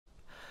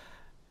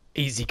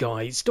Easy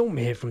guys, Dogma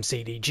here from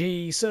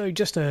CDG. So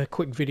just a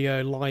quick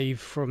video live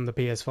from the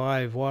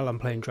PS5 while I'm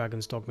playing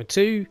Dragon's Dogma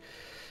 2,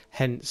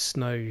 hence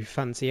no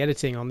fancy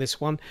editing on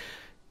this one.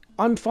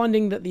 I'm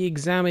finding that the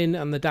examine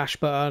and the dash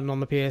button on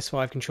the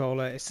PS5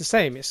 controller, it's the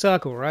same, it's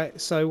circle, right?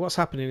 So what's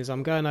happening is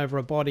I'm going over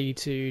a body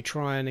to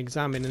try and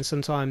examine, and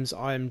sometimes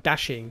I'm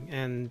dashing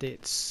and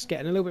it's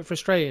getting a little bit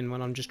frustrating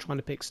when I'm just trying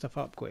to pick stuff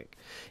up quick.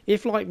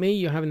 If, like me,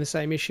 you're having the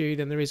same issue,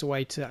 then there is a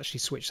way to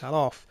actually switch that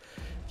off.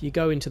 If you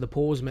go into the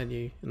pause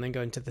menu and then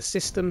go into the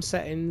system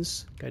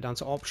settings, go down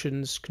to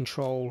options,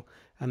 control,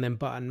 and then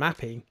button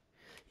mapping,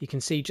 you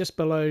can see just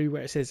below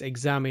where it says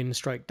examine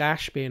stroke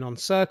dash being on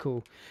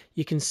circle,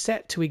 you can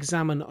set to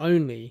examine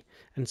only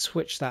and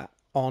switch that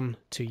on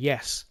to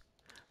yes.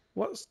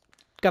 What's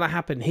going to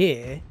happen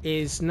here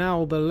is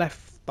now the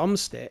left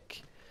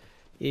thumbstick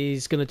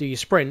is going to do your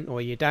sprint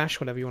or your dash,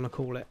 whatever you want to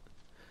call it.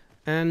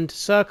 And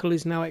circle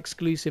is now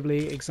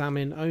exclusively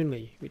examine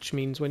only, which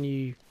means when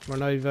you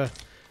run over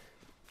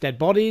dead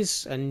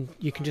bodies, and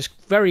you can just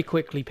very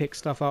quickly pick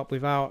stuff up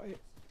without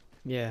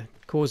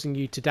causing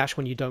you to dash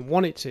when you don't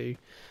want it to.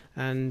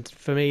 And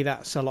for me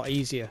that's a lot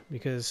easier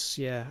because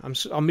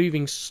I'm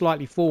moving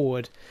slightly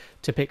forward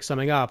to pick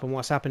something up, and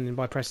what's happening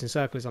by pressing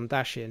circle is I'm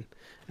dashing,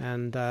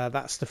 and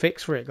that's the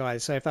fix for it,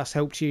 guys. So if that's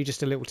helped you,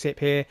 just a little tip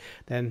here,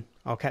 then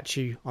I'll catch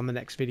you on the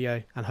next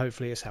video and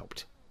hopefully it's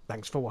helped.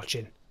 Thanks for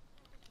watching.